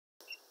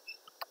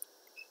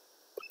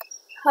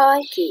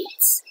Hi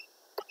kids,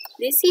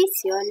 this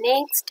is your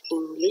next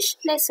English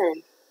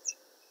lesson.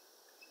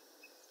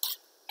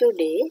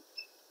 Today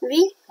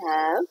we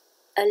have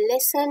a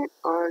lesson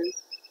on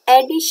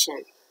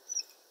addition.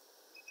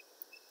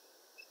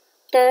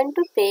 Turn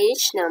to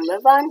page number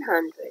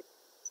 100.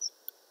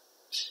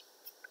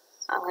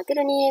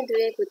 ආදරණීය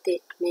දුවේ පුතේ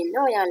මෙන්න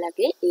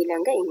ඔයාලගේ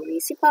ඊළඟ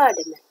ඉංග්‍රීසි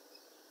පාඩම.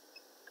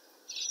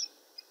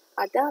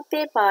 අද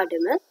අපේ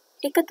පාඩම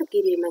එකතු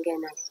කිරීම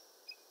ගැනයි.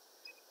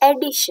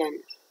 Addition.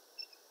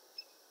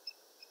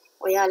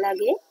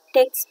 ඔයාලගේ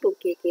ටෙක්ස්ට්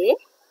බුක් එකේ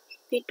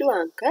පිටු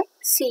අංක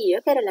 100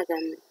 කරලා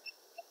ගන්න.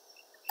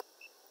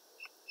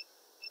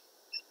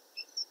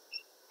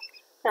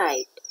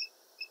 Right.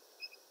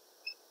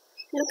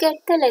 Look at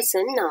the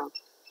lesson now.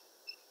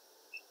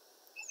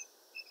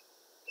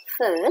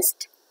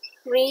 First,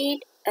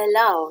 read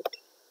aloud.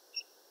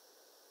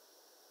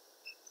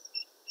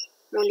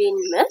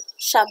 මුලින්ම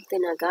ශබ්ද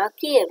නගා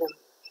කියවමු.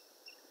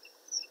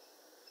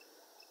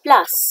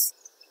 Plus,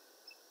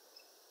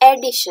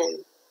 addition.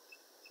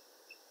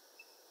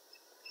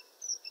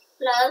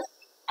 Plus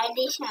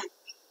addition.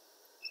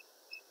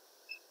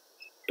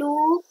 2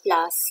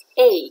 plus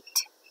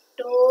 8.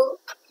 2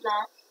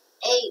 plus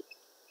 8.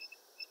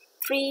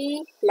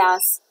 3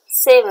 plus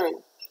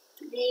 7.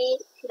 3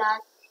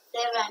 plus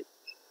 7.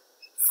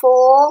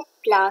 4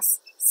 plus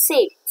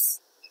 6.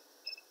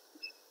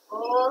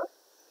 4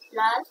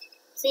 plus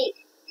 6.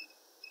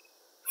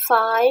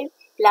 5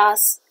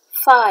 plus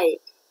 5.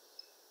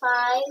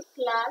 5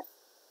 plus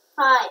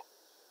 5.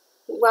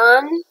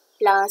 1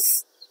 plus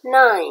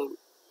 9.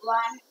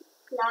 1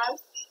 plus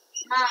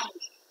 9.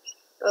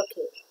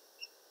 Okay.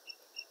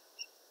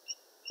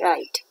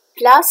 Right.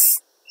 Plus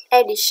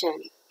addition.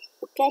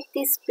 Look at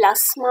this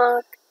plus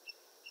mark.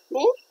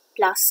 මේ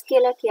plus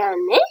කියලා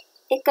කියන්නේ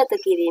එකතු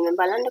කිරීම.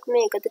 බලන්නකො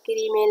මේ එකතු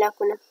කිරීමේ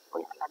ලකුණ.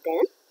 ඔයාලා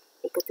දැන්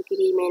එකතු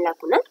කිරීමේ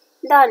ලකුණ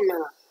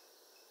දන්නවා.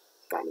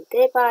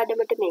 ගණිතේ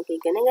පාඩමට මේක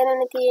ඉගෙන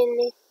ගන්න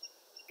තියෙන්නේ.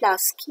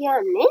 plus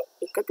කියන්නේ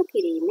එකතු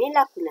කිරීමේ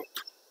ලකුණ.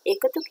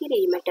 එකතු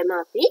කිරීමටම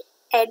අපි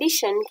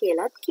addition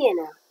කියලාත්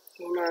කියනවා.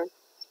 එහෙනම්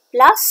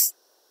plus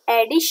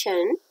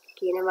addition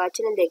කියන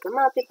වචන දෙකම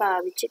අපි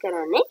පාවිච්චි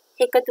කරන්නේ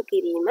එකතු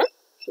කිරීම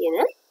කියන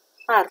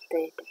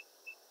අර්ථයට.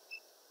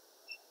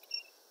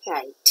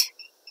 Right.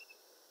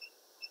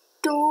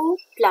 2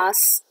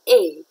 plus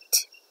 8.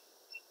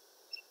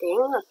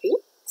 දැන් අපි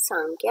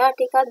සංඛ්‍යා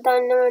ටිකක්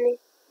දන්නවනේ.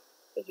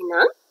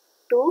 එහෙනම්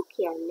 2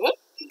 කියන්නේ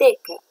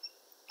 2.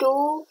 2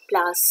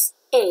 plus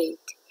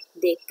 8.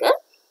 2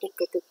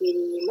 එකතු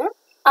කිරීම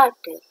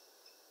 8.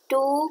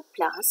 2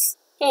 plus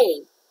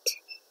 8.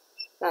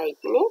 Right,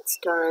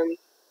 next one.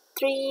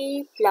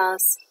 3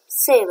 plus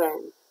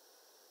 7.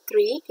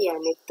 3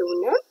 කියන්නේ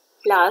 3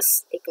 plus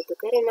එකතු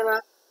කරනවා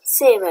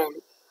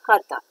 7.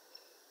 7.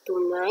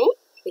 3යි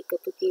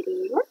එකතු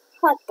කිරීම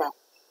 7.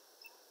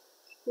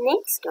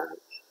 Next one.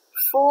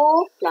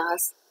 4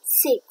 plus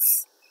 6.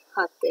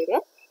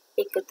 4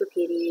 එකතු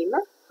කිරීම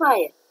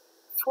 6.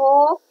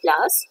 4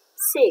 plus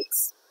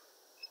 6.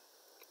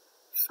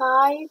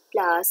 5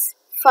 plus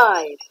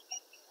 5.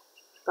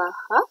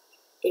 5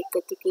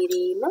 එකතු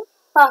කිරීම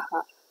 5.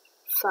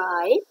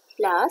 5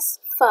 plus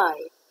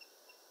 5.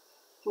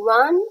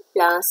 1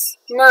 plus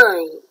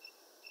 9.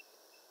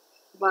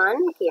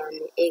 1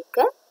 කියන්නේ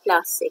 1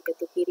 plus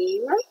එකතු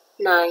කිරීම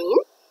 9.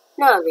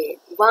 9.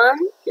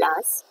 1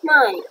 plus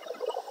 9.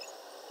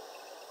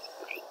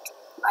 Right.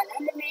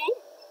 බලන්න මේ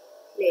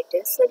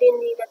letters වලින්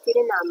දීලා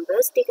තියෙන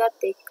numbers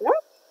ටිකත් එක්ක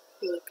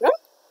මේක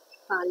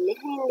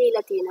පල්ලෙහින්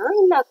දීලා තියෙනවා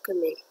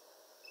ඉලක්කමේ.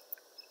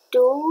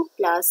 2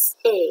 plus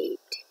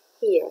 8.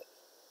 Here.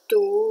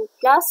 2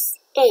 plus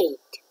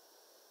 8.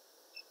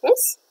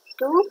 Yes,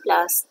 2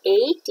 plus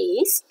 8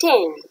 is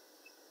 10.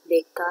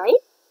 2යි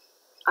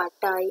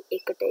 8යි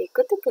එකට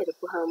එකතු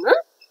කරපුවාම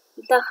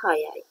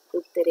 10යි.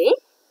 උත්තරේ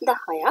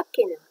 10ක්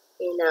එනවා.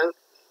 එහෙනම්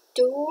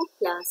 2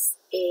 plus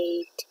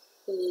 8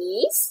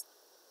 is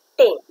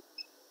 10.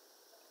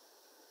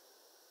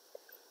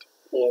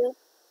 Here.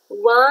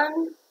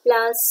 1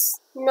 plus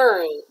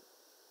 9.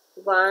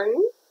 1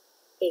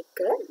 එක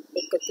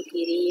එකතු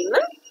කිරීම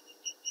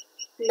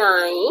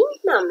 9.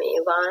 9.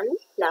 1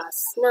 plus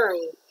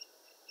 9.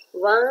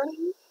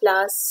 1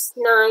 plus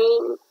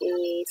 9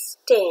 is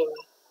 10.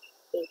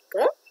 එක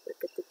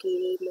එකතු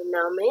කිරීම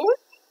 9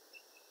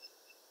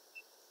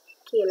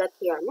 කියලා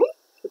කියන්නේ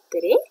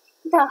උත්තරේ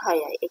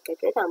 10යි.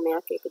 එකට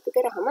 9ක් එකතු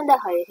කරාම 10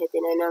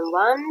 හැදෙනවා. නම්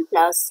 1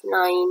 plus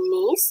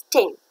 9 is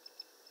 10.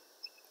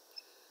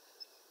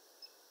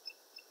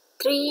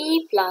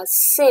 3 plus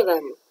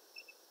 7.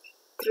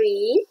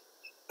 3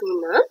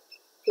 3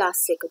 plus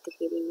එකතු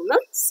කිරීම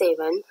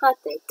 7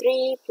 7.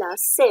 3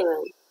 plus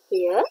 7.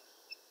 Here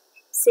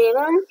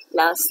 7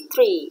 plus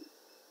 3.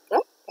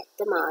 පැත්ත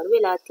මාරු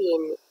වෙලා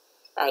තියෙන්නේ.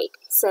 Right.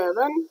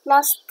 7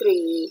 plus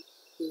 3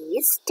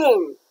 is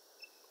 10.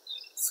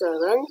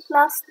 7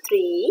 plus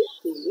 3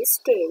 is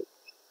 10.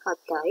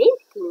 7යි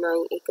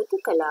 3යි එකතු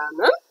කළාම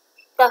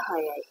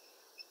 10යි.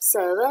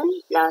 7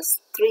 plus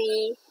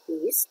 3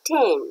 is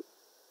 10.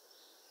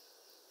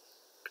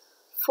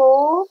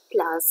 4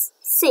 plus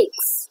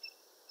 6.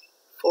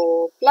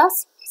 4 plus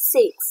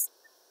 6.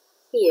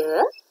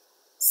 Here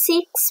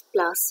 6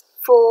 plus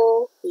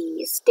 4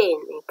 is 10.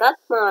 එකත්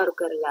මාරු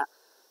කරලා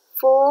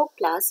 4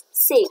 plus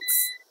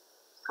 6.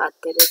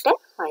 හතරට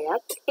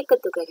 6ක්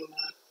එකතු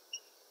කරනවා.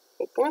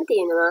 එතන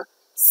තියෙනවා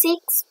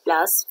 6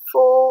 plus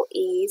 4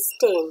 is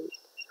 10.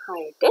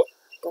 6ට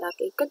 4ක්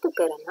එකතු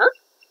කරනවා.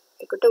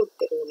 එතකොට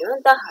උත්තරේ එනවා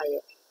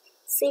 10.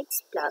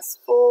 6 plus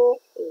 4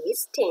 is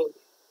 10.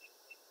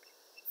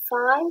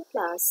 5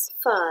 plus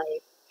 5.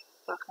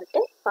 පහට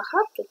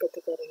 5ක් එකතු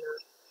කරනවා.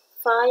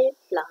 5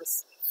 plus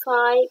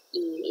 5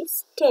 is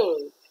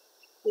 10.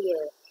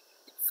 Here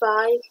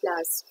 5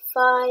 plus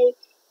 5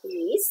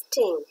 is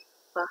 10.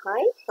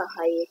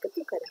 පහයි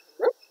එකතු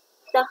කරාම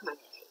 10යි.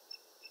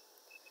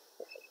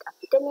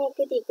 අපිට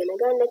මේකෙදි ඉගෙන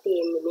ගන්න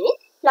තියෙන්නේ මේ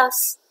ප්ලස්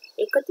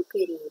එකතු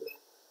කිරීම.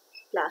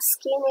 ප්ලස්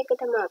කියන එක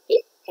තමයි අපි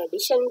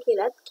ඇඩිෂන්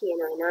කියලාත්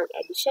කියනවා. නම්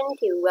ඇඩිෂන්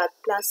කිව්වත්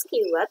ප්ලස්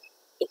කිව්වත්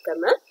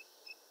එකම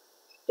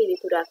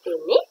පිළිතුරක්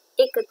එන්නේ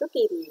එකතු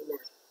කිරීම.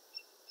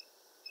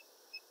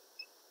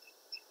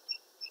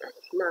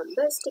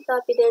 නම්බර්ස් ටික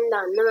අපි දැන්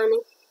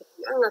දන්නවනේ.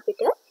 එහෙනම්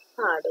අපිට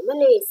පාඩම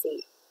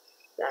ලේසියි.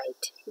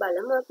 right.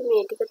 බලමු අපි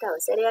මේ ටික තව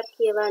සැරයක්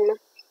කියවන්න.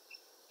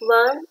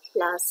 1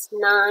 plus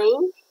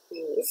 9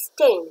 is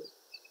 10.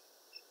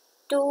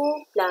 2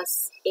 plus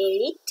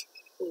 8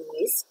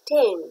 is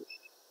 10.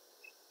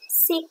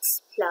 6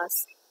 plus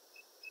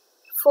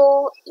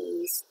 4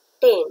 is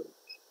 10.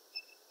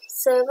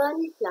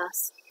 7 plus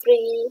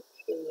 3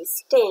 is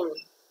 10.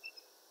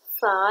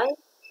 5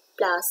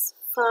 plus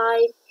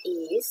 5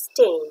 is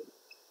 10.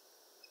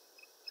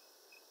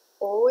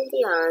 All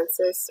the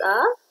answers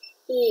are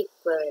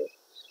equal.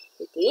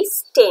 It is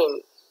 10.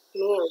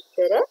 මේ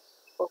උත්තර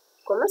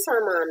ඔක්කොම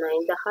සමානයි.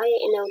 10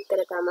 එන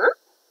උත්තර තමයි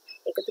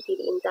එකතු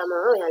කිරීම තමයි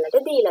ඔයාලට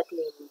දීලා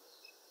තියෙන්නේ.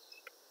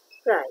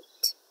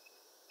 Right.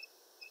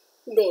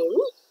 Then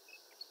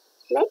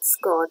let's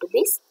go to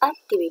this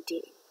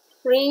activity.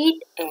 Read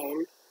and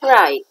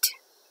write.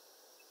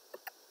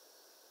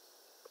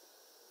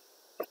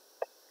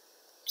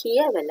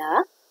 කියවලා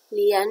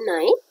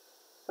ලියන්නයි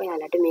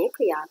ඔයාලට මේ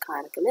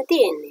ක්‍රියාකාරකම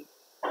තියෙන්නේ.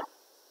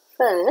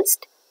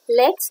 First,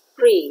 let's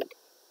read.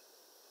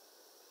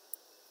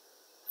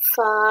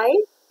 5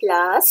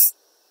 plus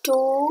 2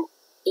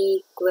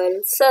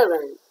 equals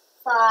 7.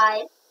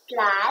 5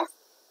 plus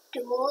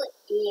 2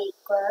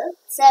 equals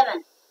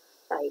 7.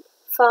 Right.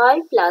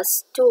 5 plus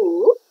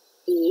 2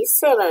 is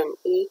 7.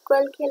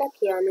 Equal කියලා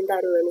කියන්නේ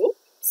දරුවනේ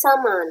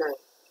සමානයි.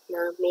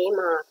 නම් මේ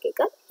මාක් එක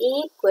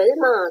equal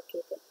මාක්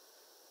එක.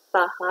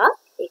 පහ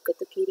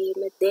එකතු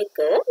කිරීම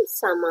 2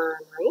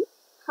 සමානයි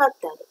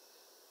 7යි.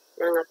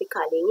 නම් අපි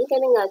කලින්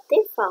ඉගෙන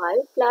ගත්තේ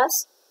 5 plus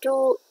 2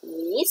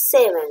 is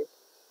 7.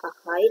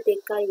 5යි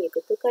 2යි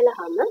එකතු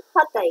කළාම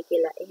 7යි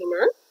කියලා.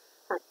 එහෙනම්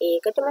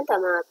ඒකටම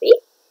තමයි අපි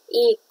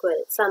equal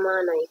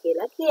සමානයි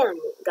කියලා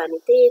කියන්නේ.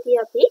 ගණිතයේදී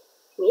අපි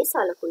මේ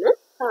සලකුණ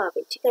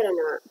පාවිච්චි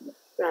කරනවා.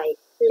 Right.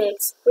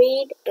 Let's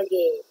read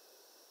again.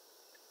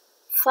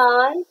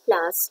 5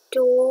 plus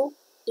 2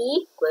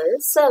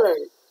 equals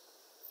 7.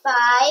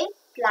 5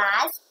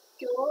 plus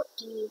 2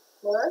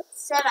 equals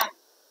 7.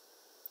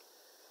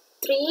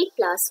 3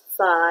 plus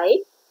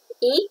 5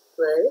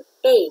 equals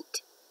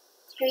 8.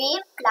 3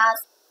 plus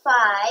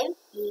 5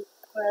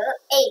 equals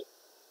 8.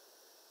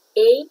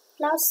 8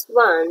 plus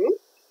 1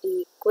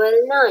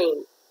 equals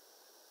 9.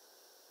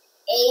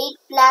 8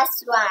 plus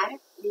 1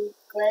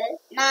 equals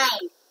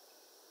 9.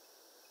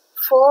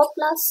 4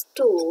 plus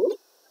 2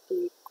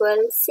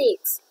 equals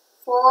 6.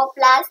 4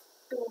 plus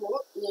 2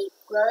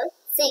 equals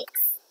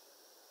 6.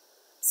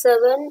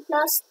 7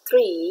 plus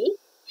 3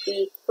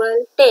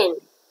 equals 10.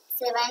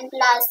 7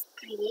 plus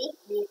 3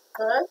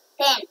 equals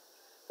 10.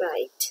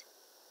 Right.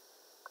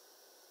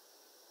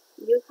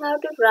 You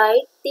have to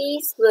write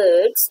these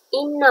words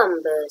in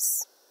numbers.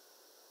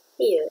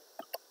 Here.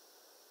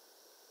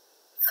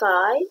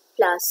 5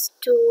 plus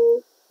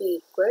 2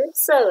 equals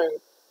 7.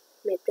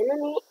 මෙතන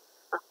මේ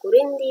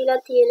අකුරෙන් දීලා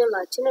තියෙන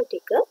වචන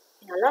ටික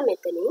එයාලා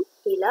මෙතනින්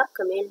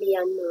ඉලක්කමෙන්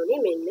ලියන්න ඕනේ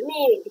මෙන්න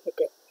මේ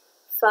විදිහට.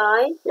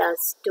 5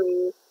 plus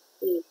 2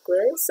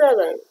 equals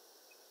 7.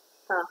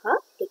 පහ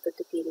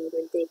එකතු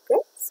කිරීම 2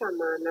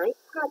 සමානයි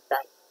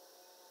 7යි.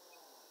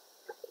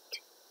 Right.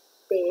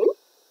 Then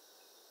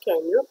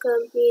can you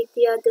complete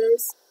the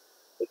others?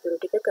 ඉතුරු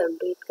ටික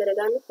complete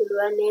කරගන්න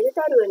පුළුවන් නේද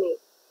දරුවනේ?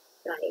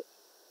 Right.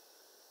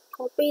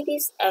 Copy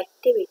this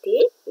activity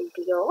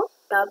into your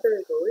double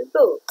rule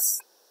books.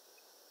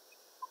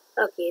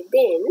 Okay,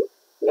 then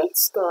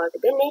let's go to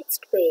the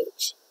next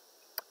page.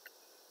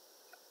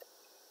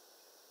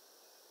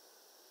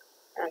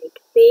 Right,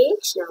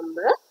 page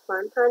number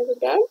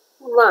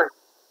 101.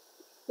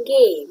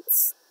 Games.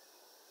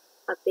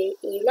 අපේ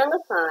ඊළඟ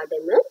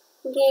පාඩම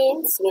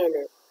games ගැන.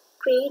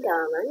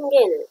 ක්‍රීඩාවන්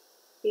ගැන.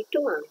 පිටු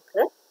අංක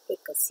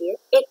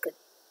 101.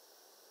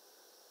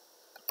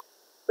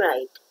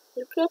 Right,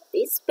 look at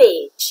this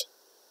page.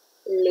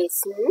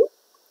 Listen,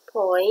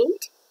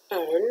 point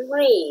and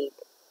read.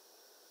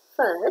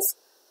 First,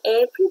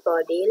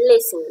 everybody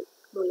listen.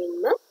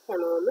 මුලින්ම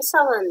හැමෝම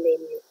සවන්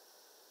දෙන්න.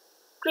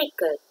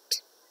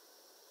 Cricket.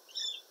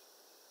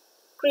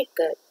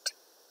 Cricket.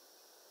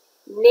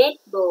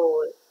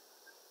 netball,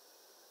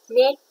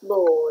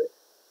 netball,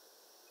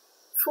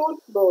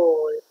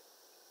 football,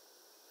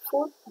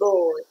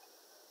 football,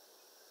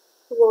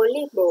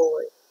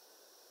 volleyball,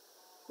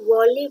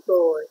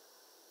 volleyball,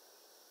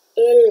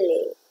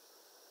 LA,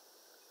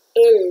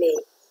 LA.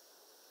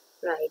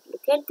 Right,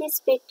 look at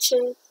this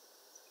picture.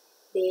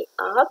 They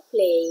are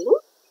playing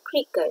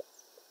cricket.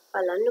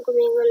 බලන්නකො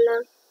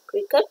මේගොල්ලන්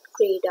cricket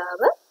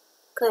ක්‍රීඩාව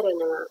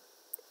කරනවා.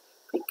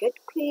 cricket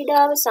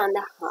ක්‍රීඩාව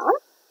සඳහා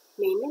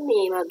මෙන්න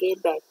මේ වගේ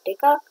බැට්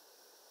එකක්,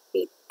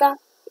 පිත්තක්,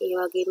 ඒ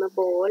වගේම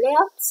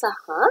බෝලයක්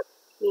සහ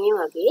මේ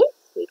වගේ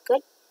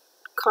cricket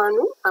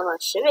කණු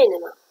අවශ්‍ය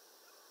වෙනවා.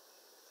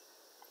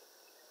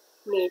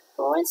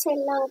 netball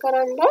සෙල්ලම්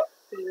කරන්න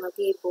මේ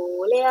වගේ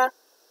බෝලයක්,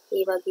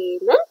 ඒ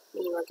වගේම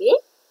මේ වගේ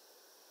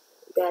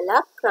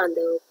දැලක්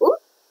රඳවපු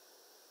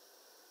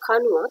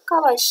කණුවක්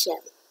අවශ්‍යයි.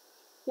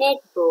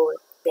 netball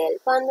දැල්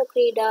පන්දු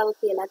ක්‍රීඩාව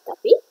කියලත්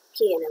අපි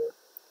කියනවා.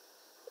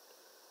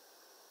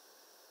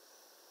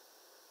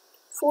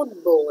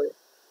 football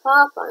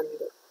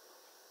පාපන්දු.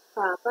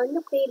 පාපන්දු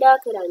ක්‍රීඩා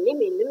කරන්නේ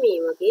මෙන්න මේ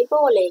වගේ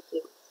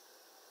බෝලයකින්.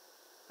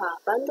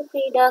 පාපන්දු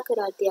ක්‍රීඩා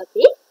කරද්දී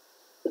අපි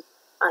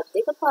අත්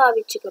දෙක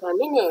පාවිච්චි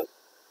කරන්නේ නැහැ.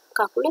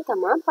 කකුල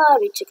තමයි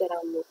පාවිච්චි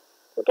කරන්නේ.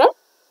 උඩ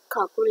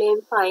කකුලෙන්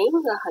පයින්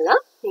ගහලා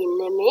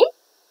මෙන්න මේ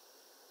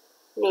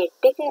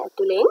net එක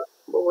ඇතුලෙන්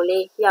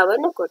බෝලේ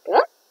යවනකොට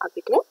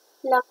අපිට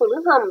ලකුණු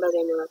හම්බ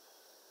වෙනවා.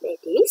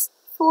 that is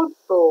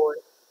football.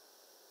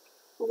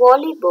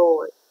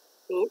 volleyball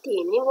මේ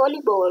තියෙන්නේ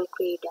volleyball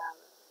ක්‍රීඩාව.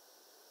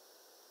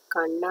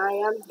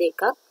 කණ්ඩායම්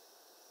දෙකක්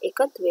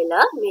එකතු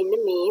වෙලා මෙන්න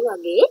මේ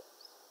වගේ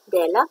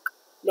දැලක්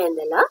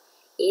බැඳලා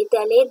ඒ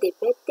දැලේ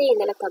දෙපැත්තේ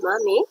ඉඳලා තමයි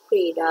මේ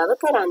ක්‍රීඩාව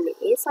කරන්නේ.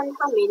 ඒ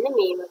සඳහා මෙන්න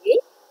මේ වගේ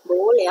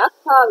බෝලයක්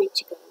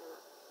පාවිච්චි කරනවා.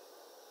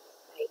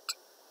 right,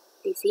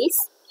 this is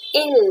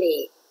LA.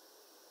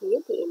 මේ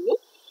තියෙන්නේ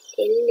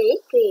LA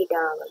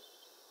ක්‍රීඩාව.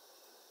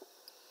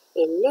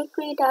 LA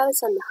ක්‍රීඩාව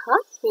සඳහා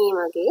මේ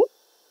වගේ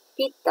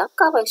පිත්තක්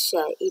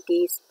අවශ්‍යයි. it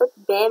is a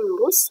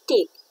bamboo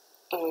stick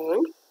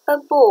and a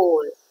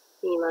ball.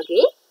 මේ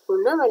වගේ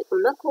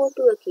උණ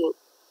කෝටුවකින්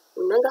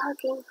උණ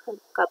ගහකින්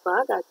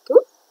කපාගත්තු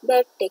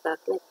බැට් එකක්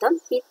නැත්නම්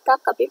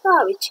පිත්තක් අපි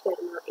පාවිච්චි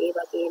කරනවා. ඒ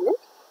වගේම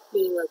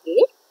මේ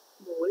වගේ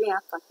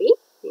බෝලයක් අපි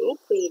මේ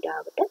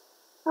ක්‍රීඩාවට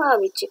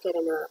පාවිච්චි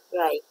කරනවා.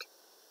 right,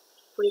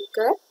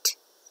 cricket,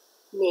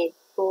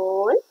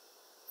 netball,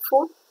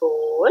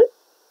 football,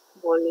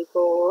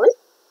 volleyball,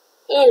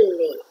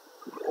 LA.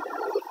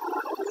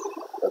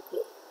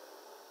 okay,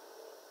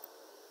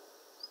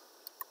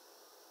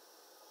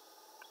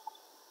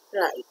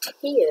 right,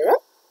 here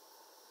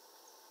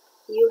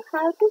you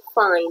have to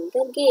find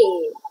the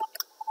game.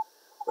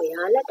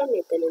 ඔයාලට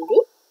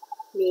මෙතනදී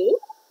මේ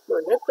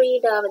මොන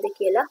ක්‍රීඩාවද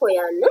කියලා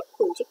හොයන්න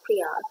පුංචි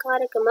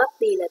ක්‍රියාකාරකමක්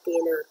දීලා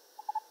තියෙනවා.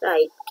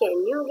 right, can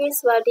you guess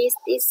what is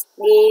this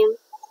game?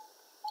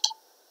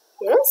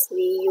 yes,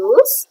 we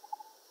use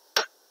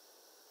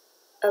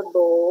a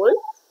ball,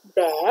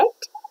 bat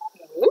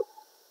and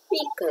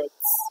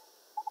wickets.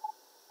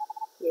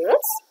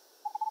 yes,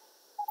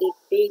 it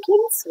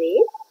begins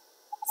with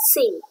C.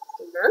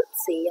 එහෙනම්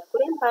C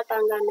අකුරෙන්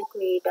පටන් ගන්න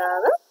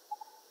ක්‍රීඩාව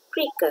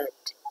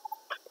cricket.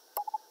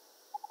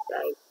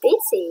 right,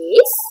 this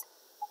is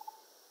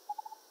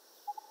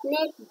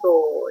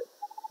netball.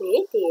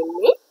 මේ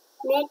තියෙන්නේ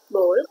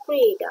netball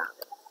ක්‍රීඩාව.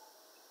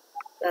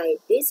 right,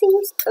 this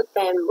is a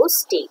bamboo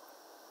stick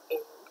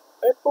and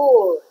a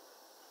ball.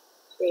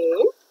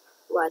 then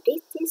what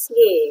is this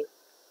game?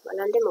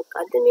 බලන්න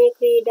මොකද්ද මේ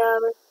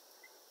ක්‍රීඩාව?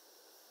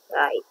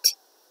 right,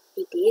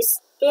 it is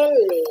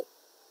LA.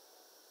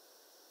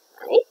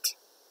 right,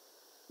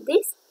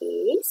 this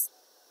is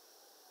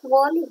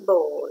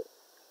volleyball.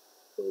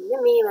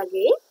 මෙන්න මේ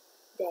වගේ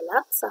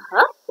දැලක් සහ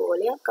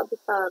බෝලයක් අපි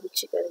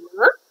පාවිච්චි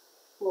කරනවා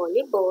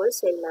volleyball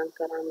සෙල්ලම්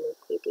කරන්න.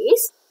 it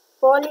is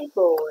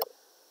volleyball.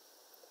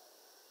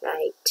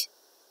 right,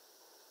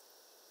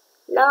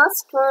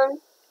 last one,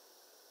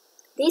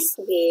 this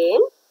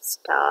game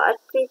start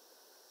with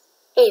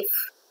F.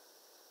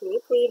 මේ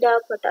ක්‍රීඩාව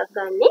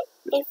පටන් ගන්නෙ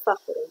F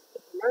අකුරෙන්.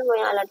 එහෙනම්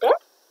ඔයාලට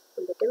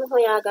හොඳටම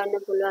හොයා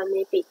ගන්න පුළුවන්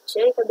මේ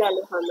picture එක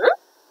බැලුවම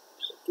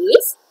it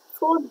is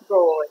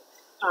football.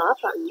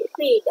 පාපන්දු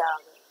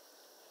ක්‍රීඩාව.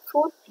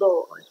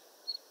 football.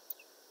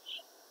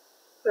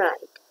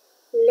 right,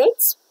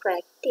 let's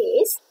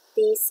practice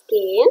these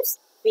games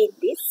with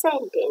this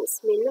sentence.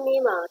 මෙන්න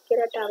මේ වාක්‍ය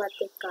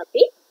රටාවත් එක්ක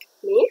අපි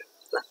මේ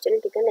වචන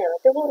ටික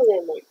නැවත හුරු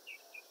වෙමු.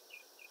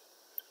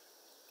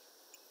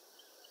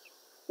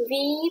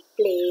 we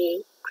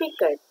play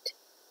cricket.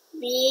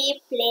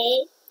 We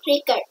play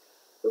cricket.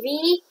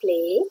 we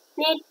play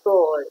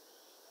netball.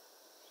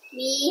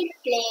 We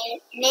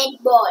play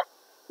netball.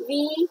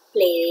 we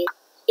play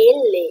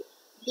LA.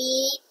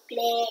 We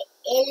play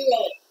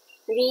LA.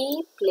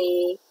 we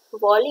play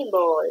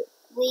volleyball.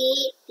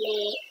 We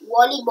play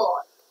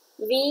volleyball.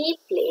 we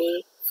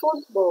play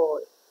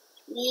football.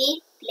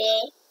 We play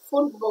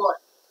football.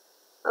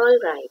 all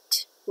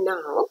right,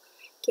 now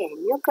can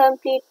you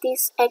complete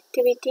this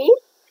activity?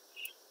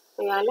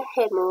 ඔයාලා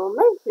හැමෝම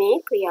මේ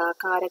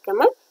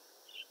ක්‍රියාකාරකම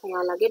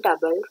ඔයාලගේ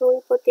double rule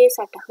පොතේ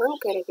සටහන්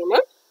කරගෙන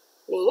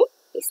මේ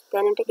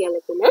ස්ථනට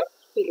ගැලපෙන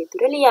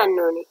පිළිතුර ලියන්න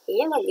ඕනේ.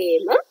 ඒ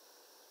වගේම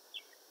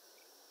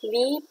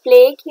we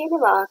play කියන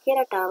වාක්‍ය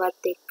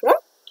රටාවත් එක්ක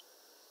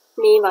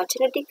මේ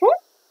වචන ටික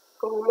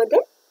කොහොමද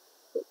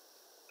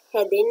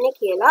හැදෙන්නේ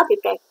කියලා අපි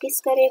ප්‍රැක්ටිස්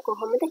කරේ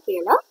කොහොමද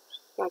කියලා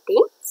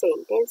යටින්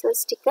sentences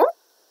ටික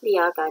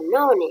ලියා ගන්න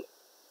ඕනේ.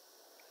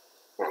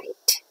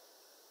 right.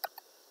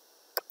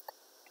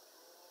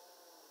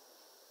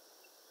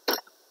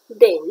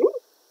 Then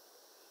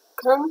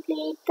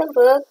complete the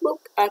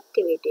workbook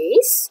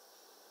activities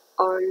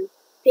on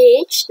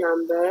page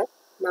number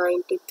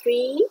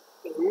 93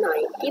 and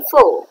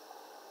 94.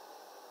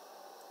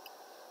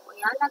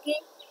 ඔයාලගේ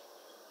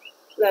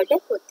වැඩ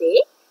පොතේ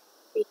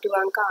පිටු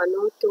අංක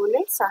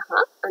 93 සහ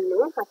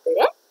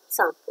 94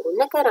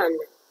 සම්පූර්ණ කරන්න.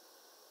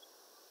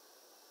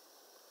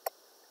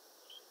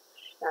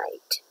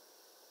 Right.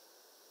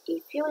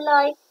 If you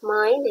like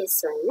my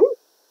lesson,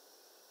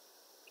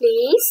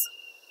 please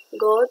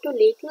go to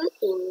Little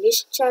English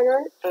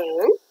channel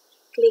and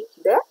click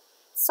the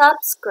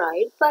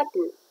subscribe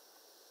button.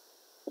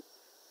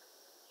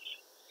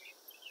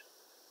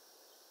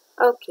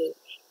 Okay.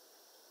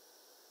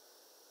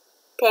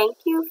 Thank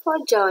you for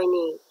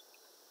joining.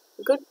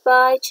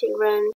 Goodbye, children.